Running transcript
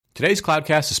Today's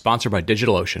Cloudcast is sponsored by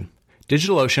DigitalOcean.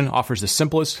 DigitalOcean offers the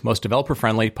simplest, most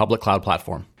developer-friendly public cloud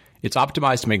platform. It's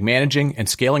optimized to make managing and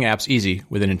scaling apps easy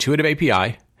with an intuitive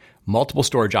API, multiple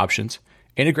storage options,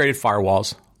 integrated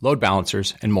firewalls, load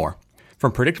balancers, and more.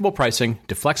 From predictable pricing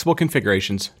to flexible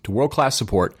configurations to world-class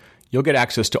support, you'll get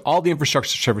access to all the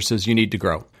infrastructure services you need to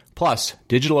grow. Plus,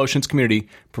 DigitalOcean's community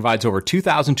provides over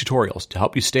 2,000 tutorials to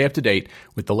help you stay up to date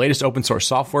with the latest open source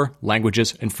software,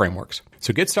 languages, and frameworks.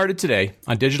 So get started today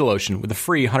on DigitalOcean with a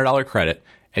free $100 credit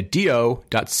at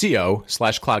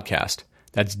do.co/cloudcast.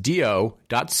 That's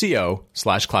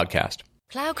do.co/cloudcast.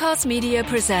 Cloudcast Media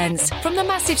presents from the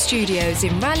massive studios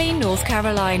in Raleigh, North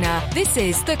Carolina. This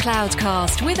is the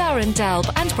Cloudcast with Aaron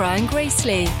Delp and Brian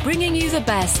Gracely, bringing you the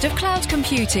best of cloud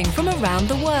computing from around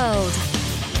the world.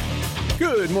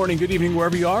 Good morning, good evening,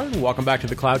 wherever you are, and welcome back to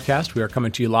the Cloudcast. We are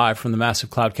coming to you live from the massive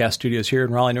Cloudcast studios here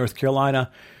in Raleigh, North Carolina.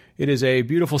 It is a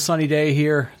beautiful sunny day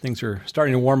here. Things are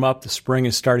starting to warm up. The spring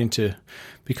is starting to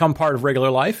become part of regular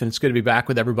life, and it's good to be back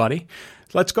with everybody.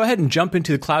 Let's go ahead and jump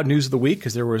into the cloud news of the week,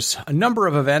 because there was a number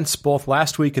of events both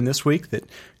last week and this week that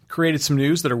created some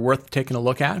news that are worth taking a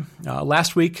look at.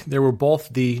 Last week, there were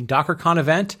both the DockerCon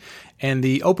event and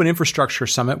the Open Infrastructure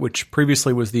Summit, which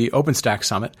previously was the OpenStack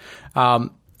Summit.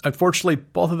 Unfortunately,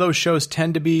 both of those shows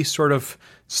tend to be sort of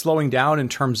slowing down in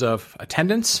terms of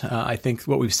attendance. I think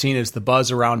what we've seen is the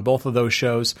buzz around both of those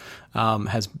shows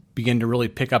has begun to really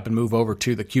pick up and move over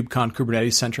to the KubeCon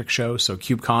Kubernetes-centric show. So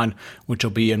KubeCon, which will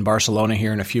be in Barcelona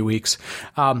here in a few weeks.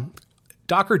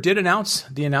 Docker did announce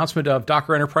the announcement of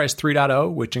Docker Enterprise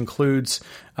 3.0, which includes,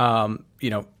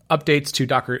 updates to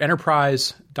Docker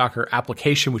Enterprise, Docker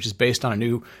Application, which is based on a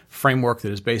new framework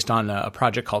that is based on a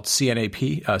project called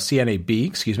CNAB.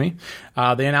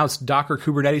 They announced Docker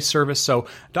Kubernetes Service. So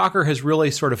Docker has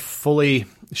really sort of fully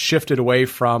shifted away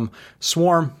from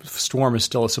Swarm. Swarm is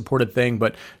still a supported thing,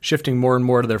 but shifting more and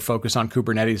more to their focus on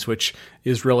Kubernetes, which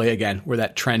is really, again, where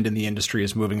that trend in the industry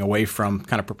is moving away from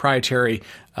kind of proprietary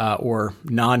or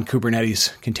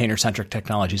non-Kubernetes container-centric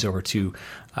technologies over to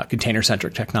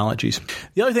container-centric technologies.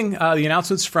 The other thing, the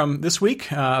announcements from this week,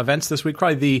 events this week,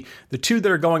 probably the two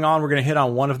that are going on, we're going to hit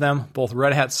on one of them. Both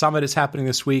Red Hat Summit is happening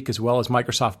this week, as well as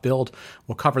Microsoft Build.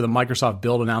 We'll cover the Microsoft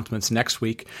Build announcements next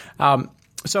week.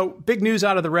 So big news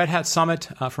out of the Red Hat Summit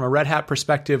from a Red Hat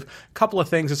perspective. A couple of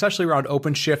things, especially around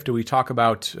OpenShift. Do we talk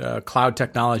about cloud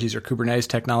technologies or Kubernetes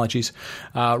technologies?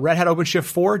 Red Hat OpenShift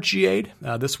 4 GA'd.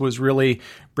 This was really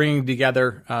bringing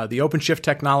together the OpenShift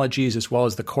technologies as well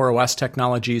as the CoreOS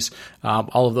technologies.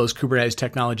 All of those Kubernetes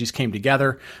technologies came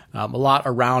together. A lot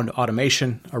around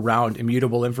automation, around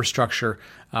immutable infrastructure,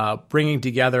 bringing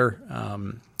together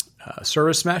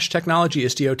Service Mesh technology,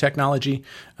 Istio technology,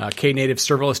 Knative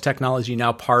serverless technology,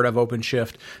 now part of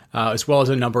OpenShift, as well as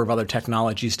a number of other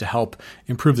technologies to help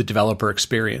improve the developer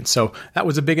experience. So that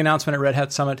was a big announcement at Red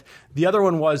Hat Summit. The other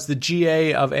one was the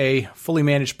GA of a fully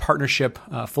managed partnership,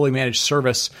 fully managed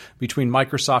service between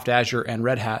Microsoft Azure and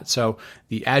Red Hat. So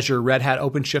the Azure Red Hat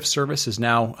OpenShift service is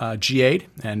now GA'd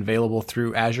and available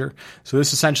through Azure. So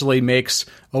this essentially makes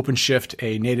OpenShift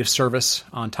a native service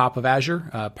on top of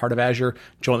Azure, part of Azure,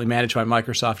 jointly managed by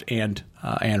Microsoft and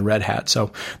Red Hat.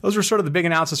 So those were sort of the big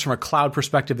announcements from a cloud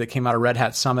perspective that came out of Red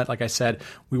Hat Summit. Like I said,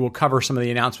 we will cover some of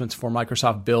the announcements for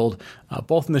Microsoft Build,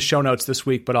 both in the show notes this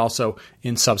week, but also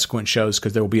in subsequent shows,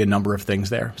 because there will be a number of things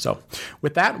there. So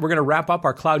with that, we're going to wrap up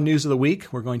our cloud news of the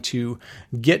week. We're going to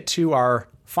get to our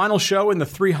final show in the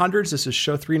 300s. This is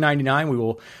show 399. We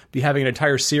will be having an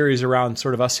entire series around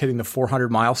sort of us hitting the 400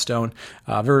 milestone.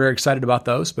 Very, very excited about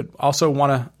those, but also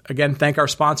want to, again, thank our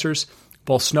sponsors,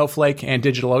 both Snowflake and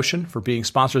DigitalOcean, for being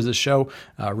sponsors of this show.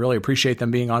 Really appreciate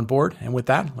them being on board. And with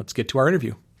that, let's get to our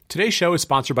interview. Today's show is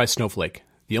sponsored by Snowflake,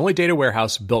 the only data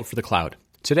warehouse built for the cloud.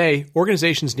 Today,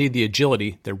 organizations need the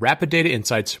agility that rapid data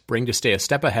insights bring to stay a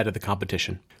step ahead of the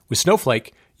competition. With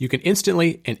Snowflake, you can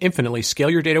instantly and infinitely scale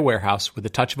your data warehouse with the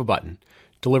touch of a button,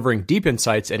 delivering deep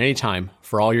insights at any time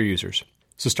for all your users.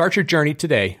 So start your journey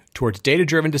today towards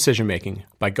data-driven decision-making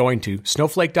by going to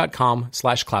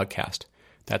snowflake.com/cloudcast.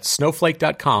 That's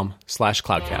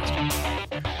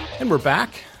snowflake.com/cloudcast. And we're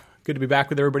back. Good to be back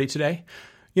with everybody today.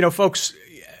 You know, folks,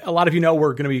 a lot of you know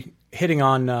we're going to be hitting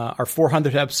on our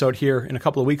 400th episode here in a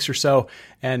couple of weeks or so.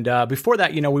 And before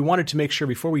that, we wanted to make sure,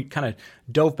 before we kind of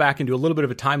dove back into a little bit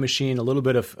of a time machine, a little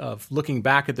bit of looking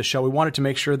back at the show, we wanted to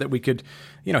make sure that we could,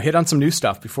 hit on some new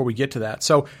stuff before we get to that.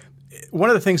 So one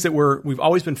of the things that we've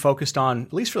always been focused on,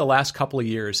 at least for the last couple of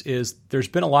years, is there's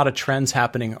been a lot of trends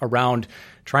happening around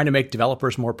trying to make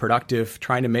developers more productive,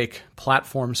 trying to make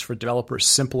platforms for developers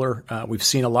simpler. We've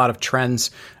seen a lot of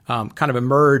trends kind of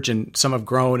emerge, and some have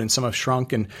grown and some have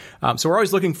shrunk. And so we're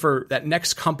always looking for that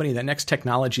next company, that next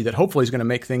technology that hopefully is going to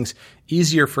make things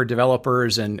easier for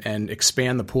developers and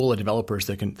expand the pool of developers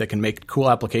that can make cool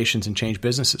applications and change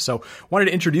businesses. So wanted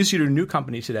to introduce you to a new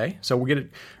company today. So we get a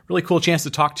really cool chance to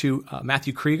talk to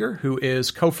Matthew Krieger, who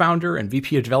is co-founder and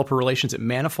VP of Developer Relations at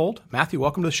Manifold. Matthew,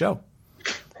 welcome to the show.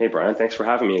 Hey, Brian, thanks for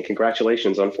having me, and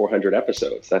congratulations on 400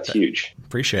 episodes. That's huge.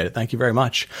 Appreciate it. Thank you very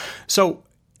much. So,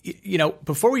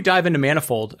 before we dive into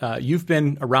Manifold, you've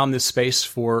been around this space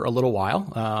for a little while.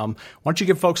 Why don't you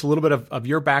give folks a little bit of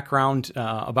your background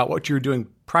about what you were doing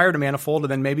prior to Manifold,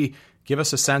 and then maybe give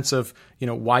us a sense of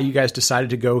why you guys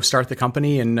decided to go start the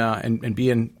company and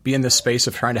be in this space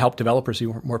of trying to help developers be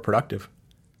more productive.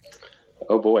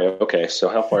 Oh boy. Okay. So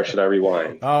how far should I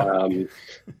rewind?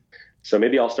 So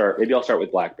maybe I'll start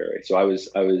with BlackBerry. So I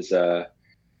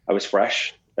was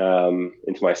fresh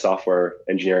into my software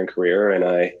engineering career, and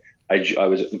I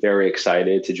was very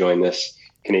excited to join this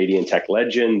Canadian tech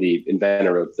legend, the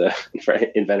inventor of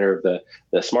the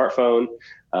smartphone.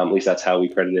 At least that's how we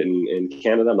credit it in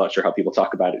Canada. I'm not sure how people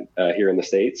talk about it here in the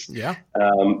States. Yeah.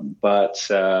 But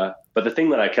the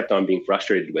thing that I kept on being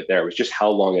frustrated with there was just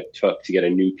how long it took to get a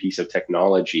new piece of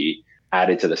technology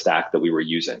added to the stack that we were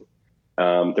using.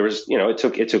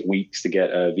 It took weeks to get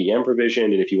a VM provision,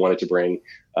 and if you wanted to bring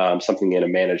something in, a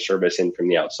managed service in from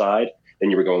the outside,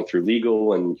 then you were going through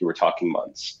legal, and you were talking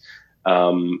months.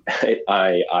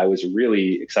 I was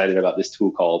really excited about this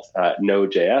tool called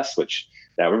Node.js, which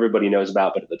now everybody knows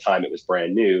about, but at the time it was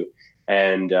brand new,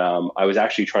 and I was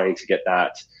actually trying to get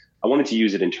that. I wanted to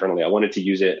use it internally. I wanted to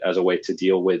use it as a way to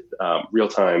deal with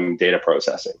real-time data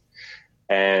processing.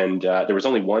 And there was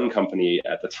only one company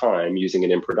at the time using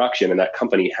it in production, and that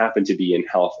company happened to be in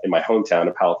my hometown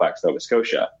of Halifax, Nova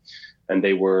Scotia. And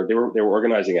they were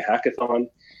organizing a hackathon,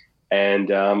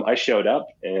 and I showed up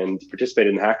and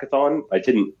participated in the hackathon. I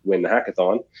didn't win the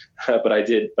hackathon, but I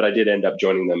did end up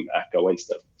joining them at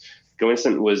GoInstant.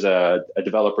 GoInstant was a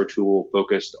developer tool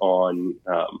focused on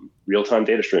real-time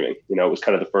data streaming. It was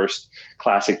kind of the first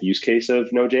classic use case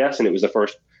of Node.js, and it was the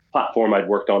first platform I'd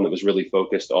worked on that was really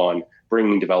focused on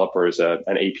bringing developers an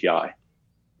API.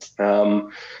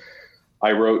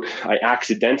 I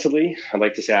accidentally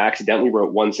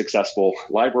wrote one successful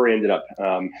library, ended up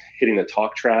hitting the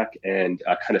talk track, and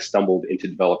kind of stumbled into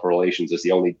developer relations as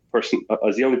the only person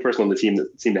on the team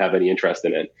that seemed to have any interest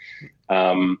in it.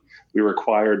 We were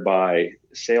acquired by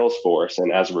Salesforce,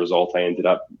 and as a result, I ended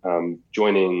up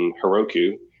joining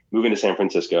Heroku, moving to San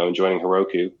Francisco and joining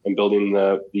Heroku and building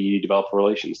the developer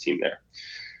relations team there.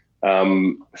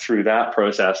 Through that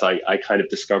process, I kind of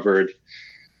discovered,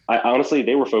 honestly,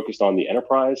 they were focused on the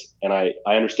enterprise, and I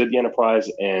understood the enterprise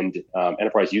and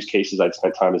enterprise use cases. I'd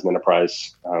spent time as an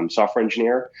enterprise software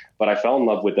engineer, but I fell in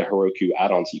love with the Heroku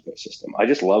add-ons ecosystem. I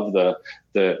just love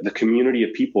the community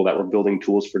of people that were building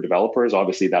tools for developers.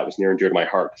 Obviously, that was near and dear to my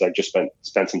heart because I just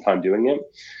spent some time doing it.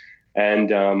 And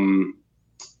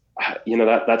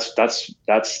that's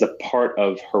the part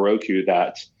of Heroku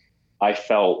that I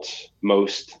felt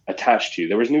most attached to.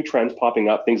 There was new trends popping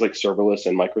up. Things like serverless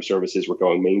and microservices were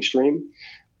going mainstream.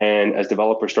 And as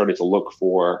developers started to look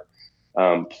for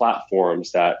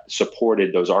platforms that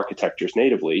supported those architectures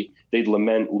natively, they'd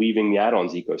lament leaving the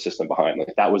add-ons ecosystem behind.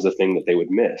 Like that was the thing that they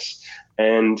would miss.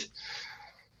 And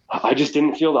I just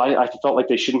didn't feel that I felt like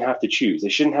they shouldn't have to choose. They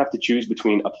shouldn't have to choose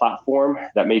between a platform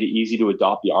that made it easy to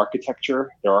adopt their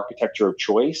architecture of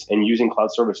choice, and using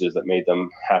cloud services that made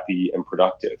them happy and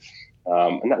productive.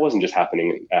 And that wasn't just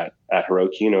happening at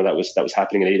Heroku. That was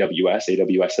happening at AWS.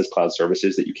 AWS has cloud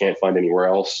services that you can't find anywhere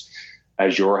else.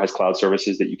 Azure has cloud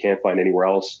services that you can't find anywhere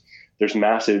else. There's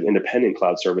massive independent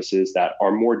cloud services that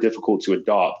are more difficult to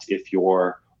adopt if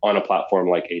you're on a platform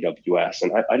like AWS.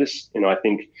 And I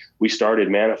think we started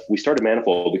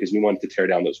Manifold because we wanted to tear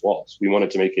down those walls. We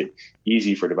wanted to make it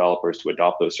easy for developers to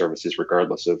adopt those services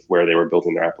regardless of where they were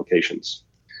building their applications.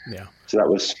 Yeah. So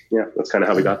that's kind of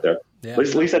how we got there. Yeah.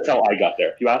 At least that's how I got there.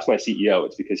 If you ask my CEO,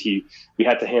 it's because we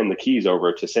had to hand the keys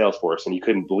over to Salesforce, and he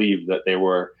couldn't believe that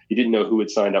he didn't know who had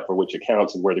signed up for which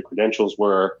accounts and where the credentials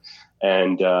were.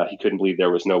 And he couldn't believe there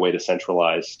was no way to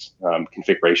centralize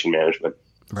configuration management.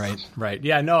 Right.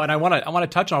 Yeah, no, and I want to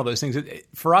touch on all those things.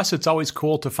 For us, it's always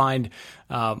cool to find,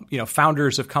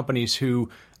 founders of companies who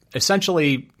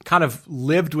essentially kind of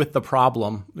lived with the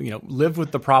problem,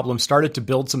 started to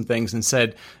build some things and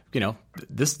said,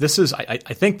 this is, I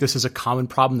think this is a common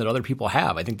problem that other people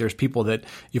have. I think there's people that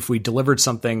if we delivered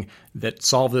something that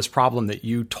solved this problem that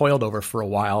you toiled over for a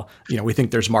while, we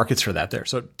think there's markets for that there.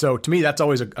 So to me, that's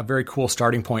always a very cool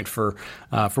starting point for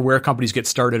where companies get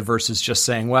started versus just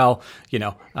saying, well,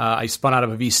 I spun out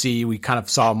of a VC, we kind of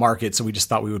saw a market, so we just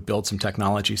thought we would build some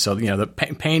technology. So, the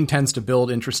pain tends to build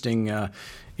interesting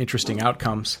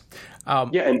outcomes.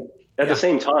 And at the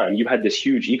same time, you had this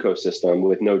huge ecosystem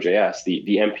with Node.js,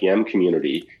 the NPM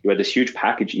community. You had this huge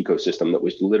package ecosystem that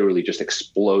was literally just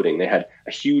exploding. They had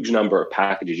a huge number of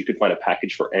packages. You could find a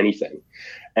package for anything.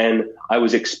 And I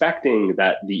was expecting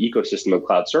that the ecosystem of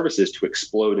cloud services to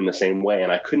explode in the same way.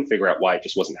 And I couldn't figure out why it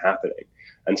just wasn't happening.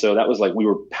 And so that was like, we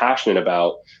were passionate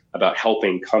about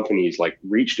helping companies like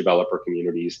reach developer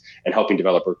communities and helping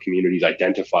developer communities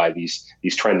identify these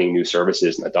trending new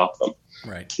services and adopt them.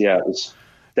 Right. So, it was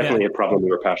definitely a problem we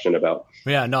were passionate about.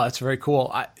 Yeah, no, that's very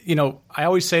cool. I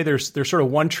always say there's sort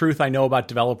of one truth I know about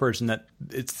developers, and that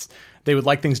they would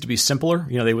like things to be simpler.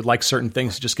 They would like certain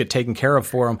things to just get taken care of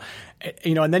for them.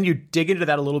 And then you dig into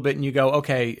that a little bit and you go,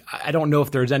 okay, I don't know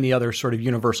if there's any other sort of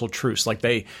universal truths. Like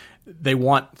they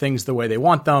want things the way they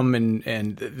want them,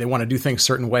 and they want to do things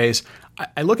certain ways.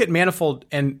 I look at Manifold,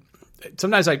 and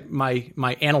sometimes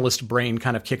my analyst brain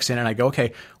kind of kicks in and I go,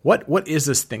 okay, what is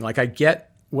this thing? Like I get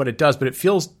what it does, but it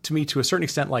feels to me to a certain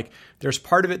extent like there's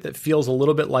part of it that feels a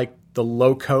little bit like the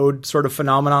low code sort of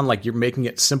phenomenon, like you're making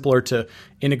it simpler to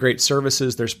integrate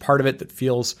services. There's part of it that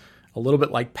feels a little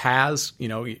bit like PaaS,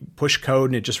 you push code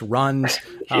and it just runs.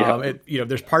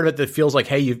 There's part of it that feels like,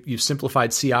 hey, you've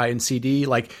simplified CI and CD.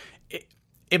 Like,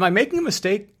 am I making a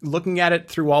mistake looking at it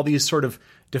through all these sort of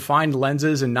defined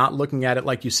lenses and not looking at it,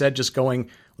 like you said, just going,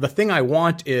 the thing I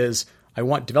want is I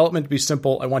want development to be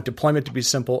simple. I want deployment to be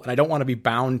simple. And I don't want to be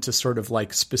bound to sort of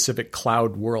like specific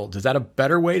cloud worlds. Is that a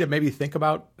better way to maybe think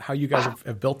about how you guys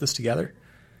have built this together?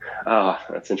 Oh,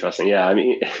 that's interesting. Yeah. I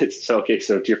mean, it's so, okay.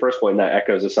 So to your first point, that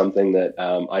echoes of something that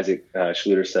Isaac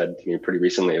Schluter said to me pretty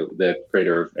recently, the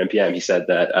creator of NPM. He said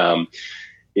that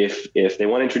if they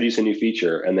want to introduce a new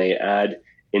feature and they add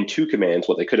in 2 commands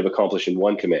what they could have accomplished in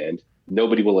 1 command,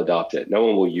 nobody will adopt it. No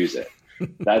one will use it.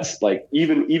 That's like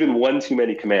even one too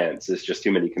many commands is just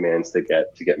too many commands to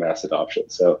get mass adoption.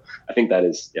 So I think that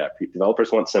is,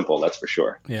 developers want simple. That's for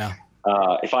sure. Yeah.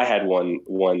 If I had one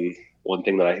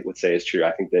thing that I would say is true,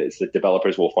 I think that is that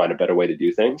developers will find a better way to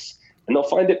do things, and they'll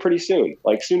find it pretty soon,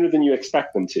 like sooner than you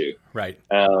expect them to. Right.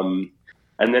 And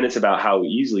then it's about how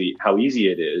easy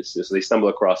it is. So they stumble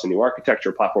across a new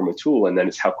architecture, platform, and tool, and then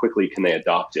it's how quickly can they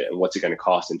adopt it, and what's it going to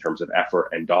cost in terms of effort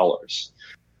and dollars.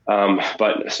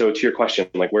 But so to your question,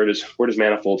 like where does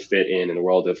Manifold fit in the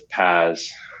world of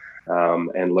PaaS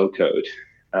and low code?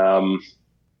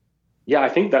 I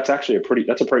think that's actually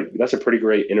that's a pretty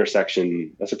great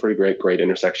intersection. That's a pretty great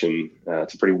intersection.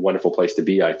 It's a pretty wonderful place to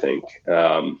be, I think.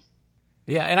 And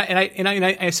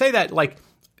I say that like.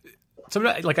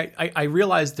 Sometimes, like I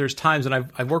realize there's times, and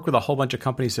I've worked with a whole bunch of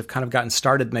companies that have kind of gotten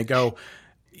started, and they go,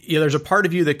 there's a part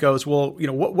of you that goes, well,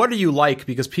 what do you like?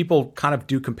 Because people kind of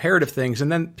do comparative things, and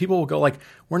then people will go like,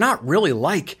 we're not really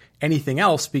like anything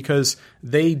else because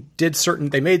they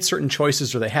made certain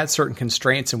choices or they had certain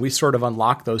constraints, and we sort of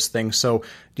unlock those things. So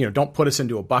don't put us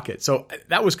into a bucket. So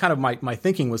that was kind of my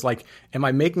thinking was like, am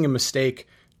I making a mistake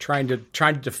trying to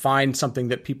define something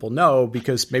that people know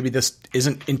because maybe this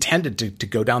isn't intended to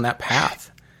go down that path?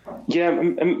 Yeah,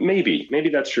 maybe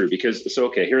that's true because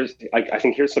I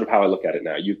think here's sort of how I look at it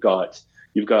now. You've got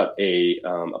a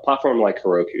platform like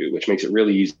Heroku, which makes it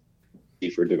really easy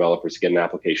for developers to get an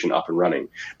application up and running.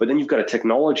 But then you've got a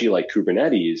technology like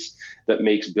Kubernetes that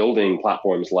makes building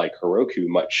platforms like Heroku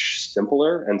much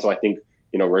simpler. And so I think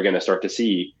we're going to start to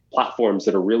see platforms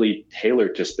that are really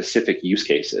tailored to specific use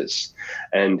cases.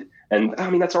 And I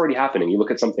mean, that's already happening. You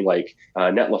look at something like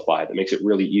Netlify that makes it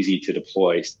really easy to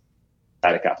deploy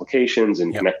static applications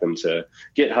and connect them to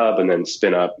GitHub and then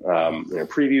spin up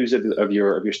previews of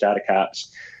your static apps.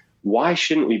 Why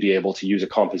shouldn't we be able to use a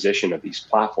composition of these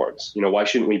platforms? Why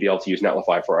shouldn't we be able to use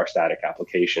Netlify for our static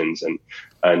applications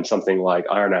and something like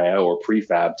Iron.io or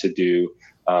Prefab to do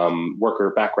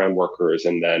background workers,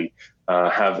 and then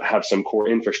have some core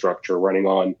infrastructure running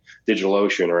on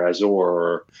DigitalOcean or Azure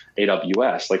or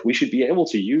AWS? Like, we should be able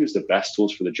to use the best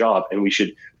tools for the job, and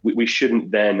we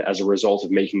shouldn't then, as a result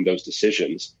of making those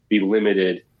decisions, be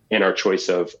limited in our choice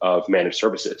of managed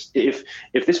services. If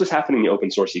this was happening in the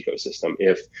open source ecosystem,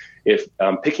 if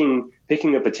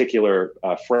picking a particular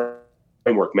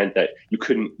framework meant that you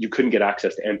couldn't get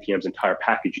access to NPM's entire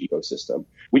package ecosystem.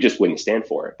 We just wouldn't stand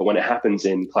for it. But when it happens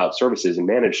in cloud services and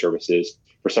managed services,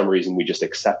 for some reason, we just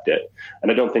accept it.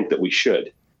 And I don't think that we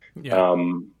should. Yeah.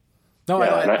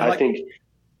 I think.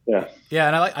 Yeah. Yeah.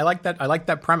 And I like that. I like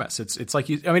that premise. It's like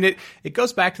it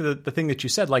goes back to the thing that you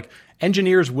said, like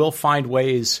engineers will find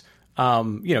ways,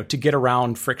 to get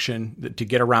around friction, to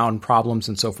get around problems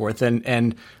and so forth.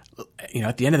 And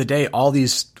at the end of the day, all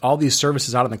these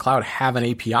services out in the cloud have an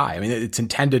API. I mean, it's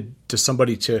intended to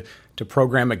somebody to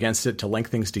program against it, to link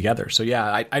things together. So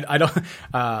yeah,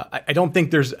 I don't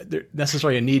think there's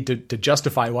necessarily a need to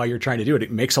justify why you're trying to do it.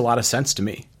 It makes a lot of sense to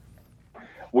me.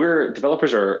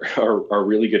 Developers are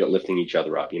really good at lifting each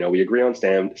other up. We agree on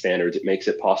standards. It makes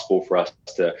it possible for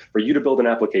you to build an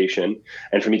application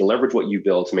and for me to leverage what you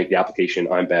build to make the application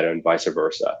I'm better and vice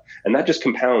versa. And that just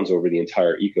compounds over the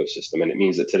entire ecosystem. And it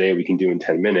means that today we can do in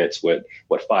 10 minutes what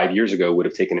 5 years ago would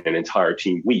have taken an entire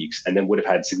team weeks and then would have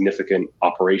had significant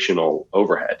operational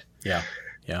overhead. Yeah.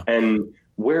 Yeah. And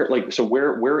where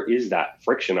is that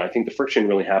friction? I think the friction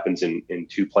really happens in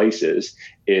two places.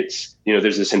 It's,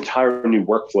 there's this entire new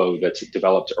workflow that's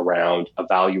developed around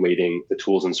evaluating the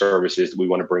tools and services that we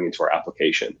want to bring into our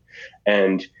application.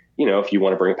 And, if you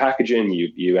want to bring a package in,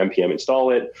 you NPM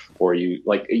install it, or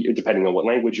depending on what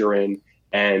language you're in,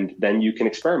 and then you can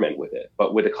experiment with it.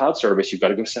 But with a cloud service, you've got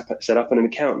to go set up an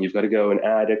account. You've got to go and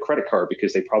add a credit card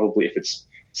because they probably, if it's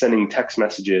sending text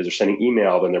messages or sending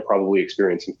email, then they're probably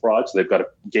experiencing fraud. So they've got to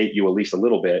gate you at least a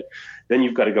little bit. Then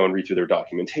you've got to go and read through their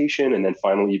documentation. And then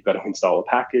finally, you've got to install a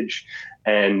package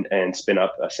and spin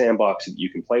up a sandbox so that you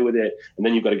can play with it. And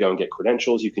then you've got to go and get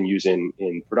credentials you can use in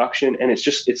production. And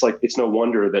it's no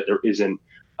wonder that there isn't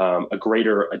a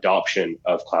greater adoption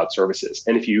of cloud services.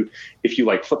 And if you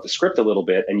flip the script a little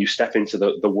bit and you step into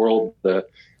the world of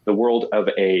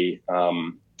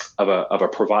a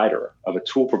provider, of a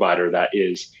tool provider that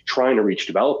is trying to reach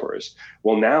developers,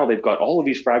 well, now they've got all of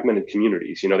these fragmented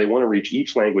communities. They want to reach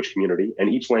each language community, and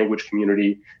each language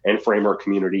community and framework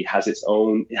community has its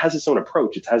own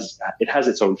approach. It has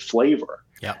its own flavor.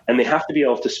 Yeah. And they have to be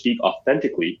able to speak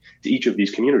authentically to each of these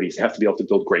communities. They have to be able to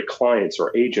build great clients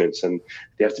or agents, and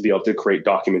they have to be able to create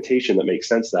documentation that makes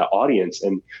sense to that audience.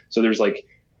 And so there's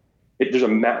a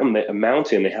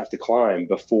mountain they have to climb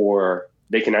before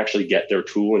they can actually get their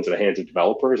tool into the hands of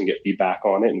developers and get feedback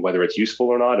on it and whether it's useful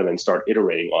or not, and then start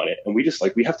iterating on it. And we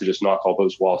have to just knock all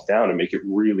those walls down and make it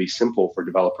really simple for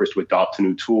developers to adopt a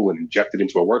new tool and inject it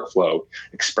into a workflow,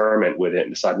 experiment with it,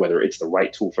 and decide whether it's the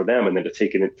right tool for them, and then to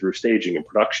take it through staging and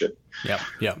production. Yeah.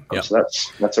 So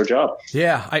that's our job.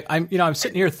 Yeah. I'm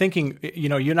sitting here thinking,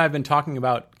 you and I have been talking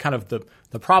about kind of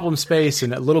the problem space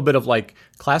and a little bit of like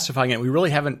classifying it. We really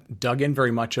haven't dug in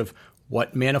very much of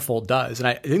what Manifold does. And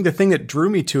I think the thing that drew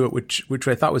me to it, which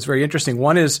I thought was very interesting,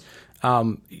 one is,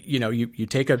 you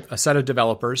take a set of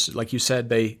developers, like you said,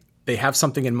 they have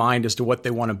something in mind as to what they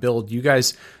want to build. You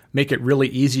guys make it really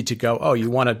easy to go, oh,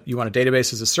 you want a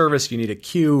database as a service, you need a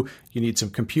queue, you need some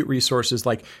compute resources.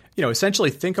 Like,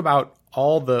 essentially think about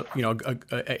all the,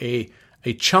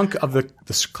 a chunk of the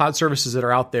cloud services that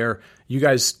are out there. You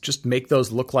guys just make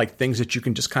those look like things that you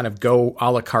can just kind of go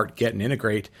a la carte, get and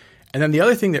integrate. And then the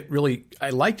other thing that really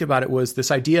I liked about it was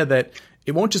this idea that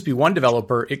it won't just be one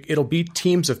developer, it'll be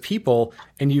teams of people,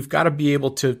 and you've got to be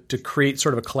able to create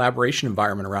sort of a collaboration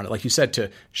environment around it. Like you said,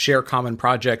 to share common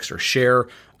projects or share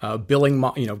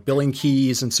billing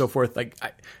keys and so forth. Like,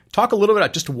 talk a little bit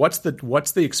about just what's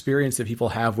the experience that people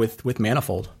have with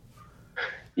Manifold.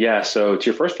 Yeah. So to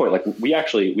your first point, like we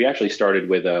actually started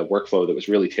with a workflow that was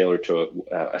really tailored to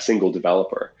a single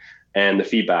developer. And the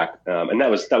feedback, and that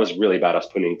was really about us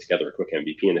putting together a quick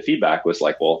MVP. And the feedback was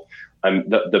like, well,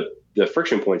 the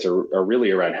friction points are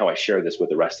really around how I share this with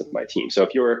the rest of my team. So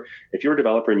if you're a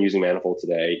developer and using Manifold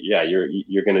today, yeah,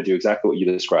 you're going to do exactly what you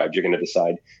described. You're going to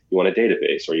decide you want a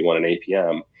database or you want an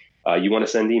APM. You want to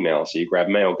send email, so you grab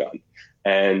Mailgun.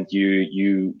 And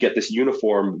you get this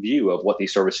uniform view of what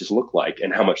these services look like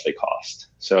and how much they cost.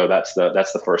 So that's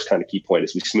the first kind of key point,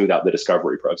 is we smooth out the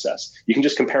discovery process. You can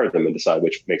just compare them and decide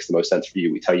which makes the most sense for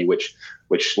you. We tell you which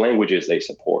languages they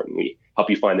support, and we help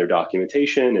you find their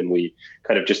documentation, and we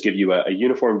kind of just give you a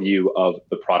uniform view of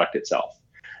the product itself.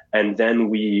 And then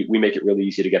we make it really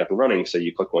easy to get up and running. So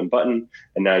you click one button,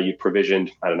 and now you've provisioned,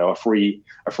 a free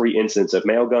instance of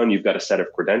Mailgun. You've got a set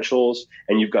of credentials,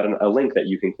 and you've got a link that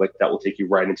you can click that will take you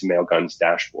right into Mailgun's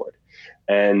dashboard.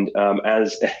 And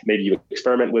as maybe you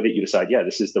experiment with it, you decide, yeah,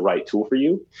 this is the right tool for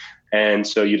you. And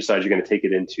so you decide you're going to take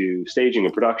it into staging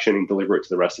and production and deliver it to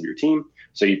the rest of your team.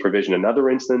 So you provision another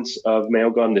instance of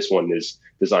Mailgun. This one is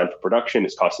designed for production.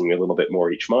 It's costing you a little bit more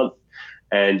each month.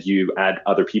 and you add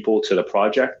other people to the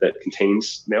project that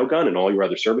contains Mailgun and all your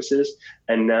other services.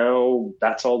 And now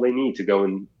that's all they need to go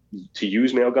and to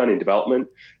use Mailgun in development,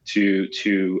 to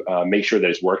make sure that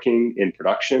it's working in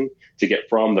production, to get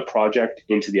from the project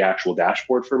into the actual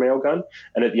dashboard for Mailgun.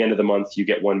 And at the end of the month, you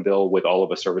get one bill with all of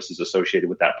the services associated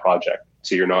with that project.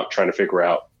 So you're not trying to figure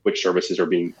out which services are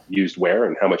being used where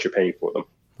and how much you're paying for them.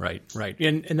 Right.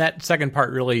 And that second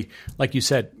part really, like you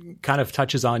said, kind of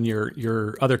touches on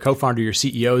your other co-founder, your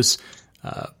CEO's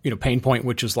pain point,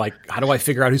 which is like, how do I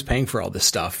figure out who's paying for all this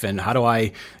stuff? And how do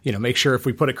I, make sure if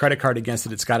we put a credit card against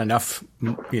it, it's got enough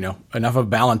of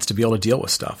balance to be able to deal with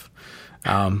stuff.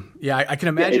 I can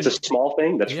imagine it's a small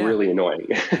thing that's really annoying.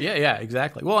 Yeah,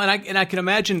 exactly. Well, and I can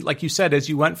imagine, like you said, as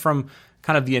you went from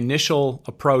kind of the initial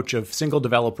approach of single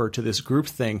developer to this group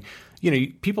thing,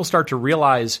 people start to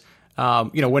realize,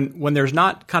 when there's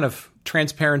not kind of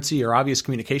transparency or obvious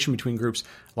communication between groups,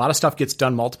 a lot of stuff gets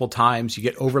done multiple times. You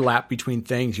get overlap between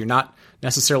things. You're not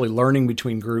necessarily learning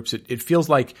between groups. It feels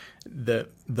like the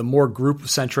more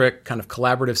group-centric, kind of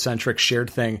collaborative-centric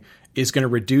shared thing is going to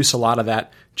reduce a lot of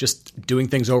that just doing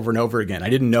things over and over again. I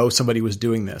didn't know somebody was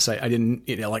doing this. I didn't,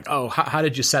 how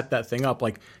did you set that thing up?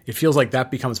 Like, it feels like that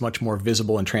becomes much more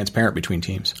visible and transparent between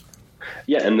teams.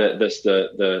 Yeah, and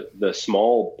the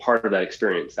small part of that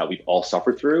experience that we've all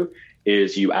suffered through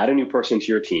is you add a new person to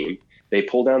your team, they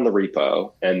pull down the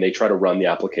repo and they try to run the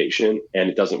application and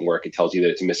it doesn't work. It tells you that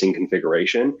it's a missing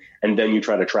configuration. And then you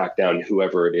try to track down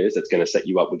whoever it is that's going to set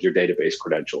you up with your database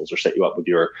credentials or set you up with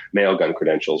your Mailgun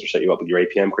credentials or set you up with your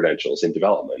APM credentials in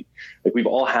development. Like, we've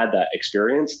all had that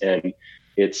experience, and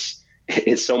it's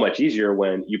so much easier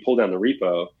when you pull down the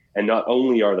repo and not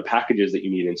only are the packages that you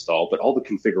need installed, but all the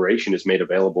configuration is made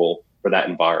available for that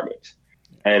environment.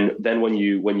 And then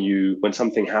when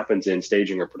something happens in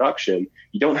staging or production,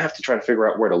 you don't have to try to figure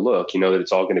out where to look. You know that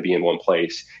it's all going to be in one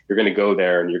place. You're going to go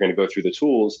there and you're going to go through the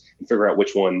tools and figure out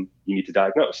which one you need to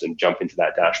diagnose and jump into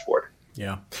that dashboard.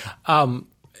 Yeah.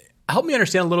 Help me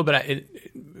understand a little bit. It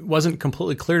wasn't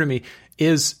completely clear to me.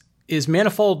 Is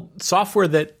Manifold software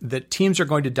that teams are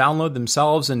going to download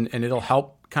themselves and it'll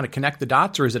help kind of connect the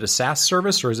dots, or is it a SaaS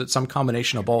service, or is it some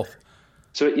combination of both?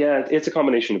 So yeah, it's a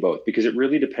combination of both, because it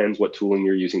really depends what tooling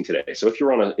you're using today. So if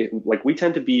you're on we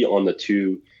tend to be on the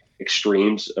two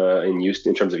extremes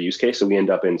in terms of use case. So we end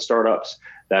up in startups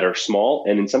that are small,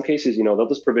 and in some cases, they'll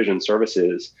just provision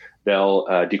services. They'll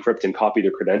decrypt and copy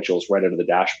their credentials right out of the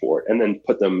dashboard, and then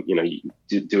put them, do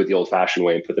it the old-fashioned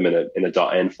way and put them in a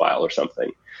 .env file or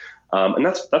something. And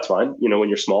that's fine. When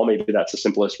you're small, maybe that's the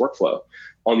simplest workflow.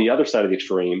 On the other side of the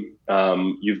extreme,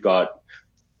 you've got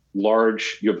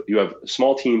you have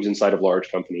small teams inside of large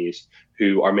companies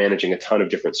who are managing a ton of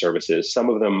different services. Some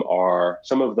of them are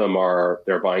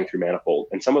they're buying through Manifold,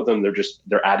 and some of them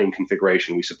they're adding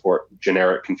configuration. We support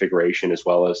generic configuration as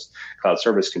well as cloud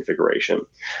service configuration.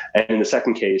 And in the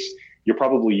second case, you're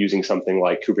probably using something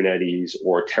like Kubernetes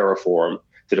or Terraform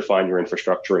to define your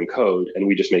infrastructure and code. And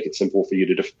we just make it simple for you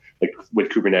to, with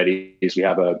Kubernetes, we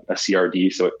have a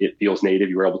CRD, so it feels native.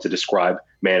 You're able to describe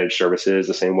managed services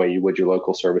the same way you would your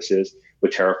local services.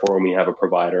 With Terraform, we have a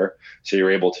provider. So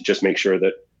you're able to just make sure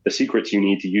that the secrets you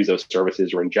need to use those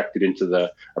services are injected into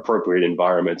the appropriate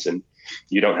environments, and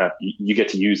you get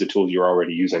to use the tools you're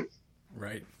already using.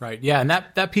 Right. Yeah. And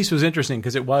that piece was interesting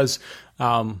because it was,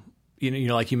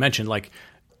 like you mentioned, like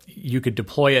you could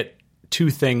deploy it to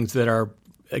things that are,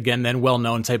 again, then well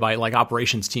known, say by like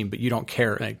operations team, but you don't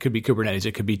care. It could be Kubernetes,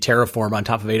 it could be Terraform on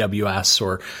top of AWS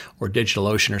or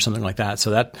DigitalOcean or something like that.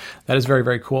 So that is very,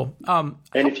 very cool. And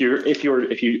if you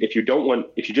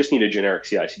just need a generic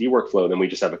CI/CD workflow, then we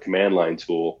just have a command line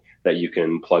tool that you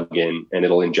can plug in, and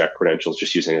it'll inject credentials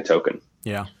just using a token.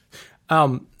 Yeah.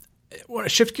 I want to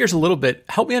shift gears a little bit.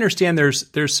 Help me understand.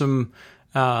 There's some.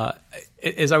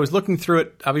 As I was looking through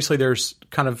it, obviously there's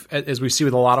kind of, as we see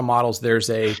with a lot of models, there's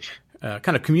a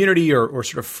kind of community or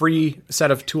sort of free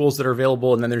set of tools that are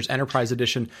available, and then there's enterprise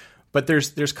edition. But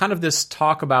there's kind of this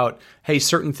talk about, hey,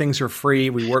 certain things are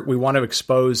free. We want to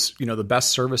expose the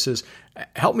best services.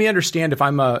 Help me understand if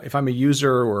I'm a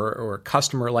user or a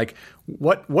customer, like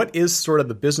what is sort of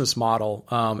the business model,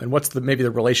 and what's maybe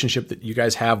the relationship that you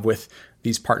guys have with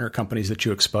these partner companies that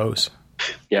you expose?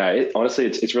 Yeah, honestly,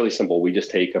 it's really simple. We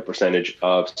just take a percentage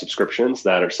of subscriptions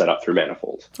that are set up through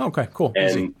Manifold. Okay, cool. And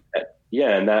easy.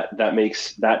 Yeah, and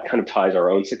that kind of ties our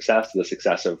own success to the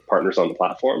success of partners on the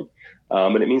platform.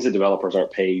 And it means the developers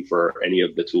aren't paying for any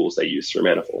of the tools they use through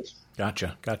Manifold.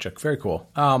 Gotcha. Very cool.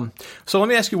 So let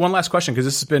me ask you one last question, because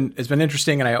it's been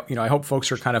interesting, and I hope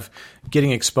folks are kind of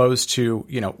getting exposed to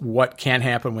what can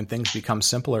happen when things become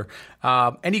simpler.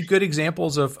 Any good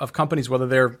examples of companies, whether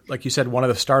they're, like you said, one of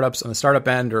the startups on the startup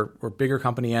end or bigger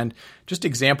company end, just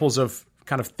examples of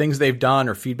kind of things they've done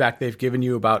or feedback they've given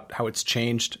you about how it's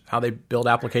changed how they build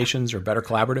applications or better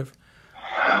collaborative?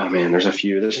 Oh man, there's a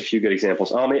few good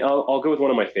examples. I'll go with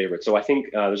one of my favorites. So I think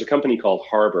there's a company called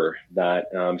Harbor that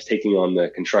is taking on the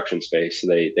construction space. So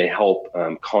they help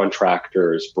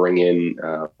contractors bring in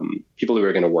people who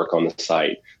are going to work on the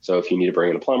site. So if you need to bring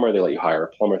in a plumber, they let you hire a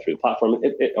plumber through the platform.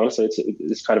 Honestly,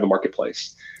 it's kind of a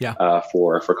marketplace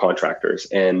for contractors.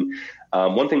 And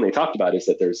one thing they talked about is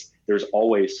that there's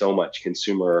always so much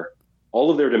consumer. All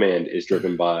of their demand is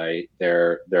driven by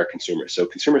their consumers. So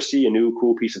consumers see a new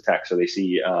cool piece of tech. So they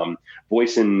see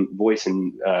voice and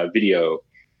video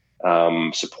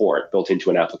support built into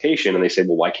an application, and they say,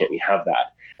 well, why can't we have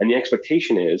that? And the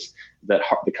expectation is that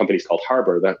the company's called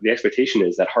Harbor. The expectation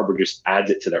is that Harbor just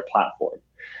adds it to their platform.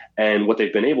 And what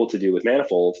they've been able to do with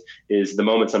Manifold is the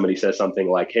moment somebody says something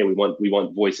like, hey, we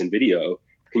want voice and video,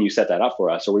 can you set that up for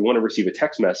us? Or we want to receive a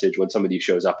text message when somebody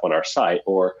shows up on our site,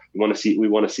 or we want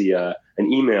to see an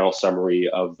email summary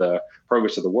of the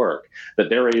progress of the work, that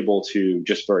they're able to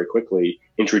just very quickly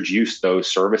introduce those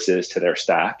services to their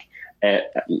stack.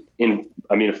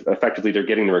 Effectively, they're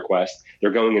getting the request,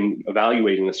 they're going and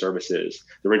evaluating the services,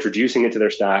 they're introducing it to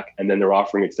their stack, and then they're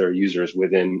offering it to their users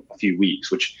within a few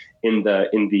weeks, which in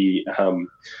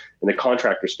the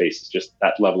contractor space is just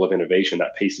that level of innovation,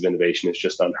 that pace of innovation is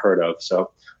just unheard of.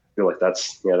 So I feel like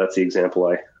that's the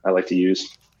example I like to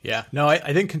use. Yeah, no,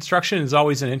 I think construction is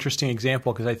always an interesting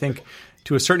example, because I think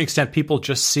to a certain extent people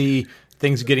just see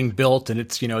things getting built and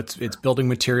it's building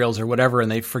materials or whatever,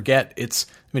 and they forget it's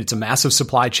a massive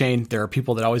supply chain. There are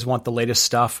people that always want the latest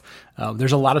stuff.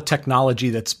 There's a lot of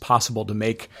technology that's possible to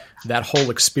make that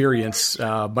whole experience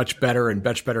much better and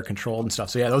much better controlled and stuff.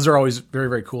 So yeah, those are always very,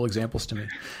 very cool examples to me.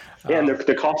 Yeah, and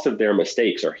the cost of their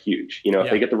mistakes are huge. If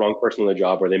they get the wrong person on the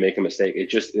job or they make a mistake,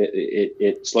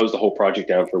 it slows the whole project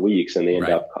down for weeks, and they end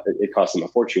up, it costs them a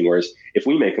fortune. Whereas if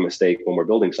we make a mistake when we're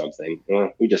building something,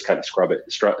 we just kind of scrub it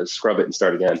and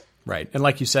start again. Right. And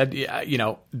like you said,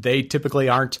 they typically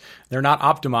they're not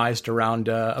optimized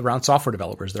around software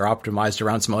developers. They're optimized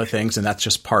around some other things, and that's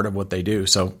just part of what they do.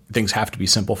 So things have to be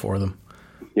simple for them.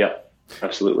 Yeah,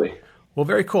 absolutely. Well,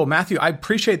 very cool. Matthew, I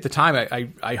appreciate the time.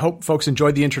 I hope folks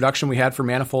enjoyed the introduction we had for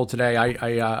Manifold today.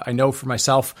 I know for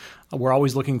myself, we're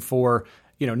always looking for,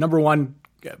 number one,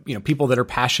 people that are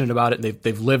passionate about it.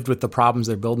 They've lived with the problems.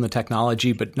 They're building the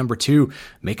technology. But number two,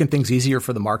 making things easier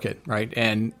for the market, right?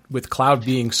 And with cloud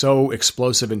being so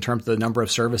explosive in terms of the number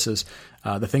of services,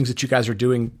 the things that you guys are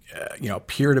doing,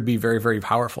 appear to be very, very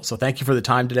powerful. So thank you for the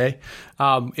time today.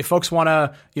 If folks want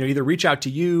to, either reach out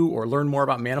to you or learn more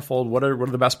about Manifold, what are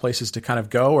the best places to kind of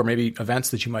go, or maybe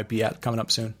events that you might be at coming up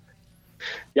soon?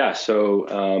 Yeah, so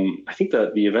I think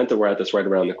that the event that we're at that's right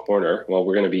around the corner. Well,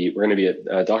 we're going to be at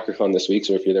DockerCon this week,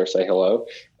 so if you're there, say hello.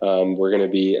 We're going to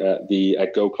be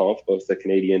at GoConf, both the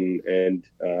Canadian and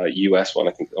US one,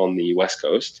 I think, on the West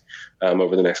Coast,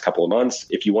 over the next couple of months.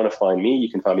 If you want to find me, you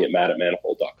can find me at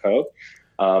matt@manifold.co.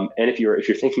 And if you're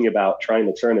thinking about trying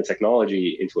to turn the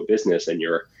technology into a business and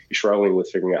you're struggling with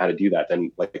figuring out how to do that,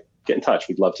 then get in touch.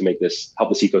 We'd love to help this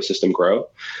ecosystem grow.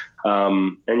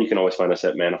 And you can always find us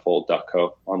at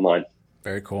manifold.co online.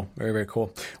 Very cool. Very, very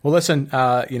cool. Well, listen,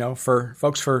 for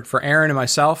folks, for Aaron and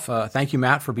myself, thank you,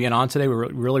 Matt, for being on today. We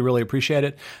really, really appreciate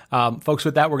it. Folks,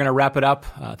 with that, we're going to wrap it up.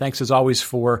 Thanks as always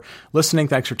for listening.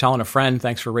 Thanks for telling a friend.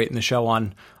 Thanks for rating the show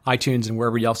on iTunes and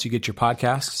wherever else you get your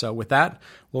podcasts. So with that,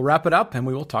 we'll wrap it up and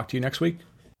we will talk to you next week.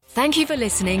 Thank you for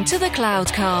listening to The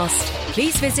Cloudcast.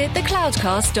 Please visit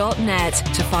thecloudcast.net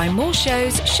to find more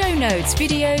shows, show notes,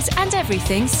 videos, and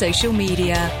everything social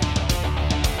media.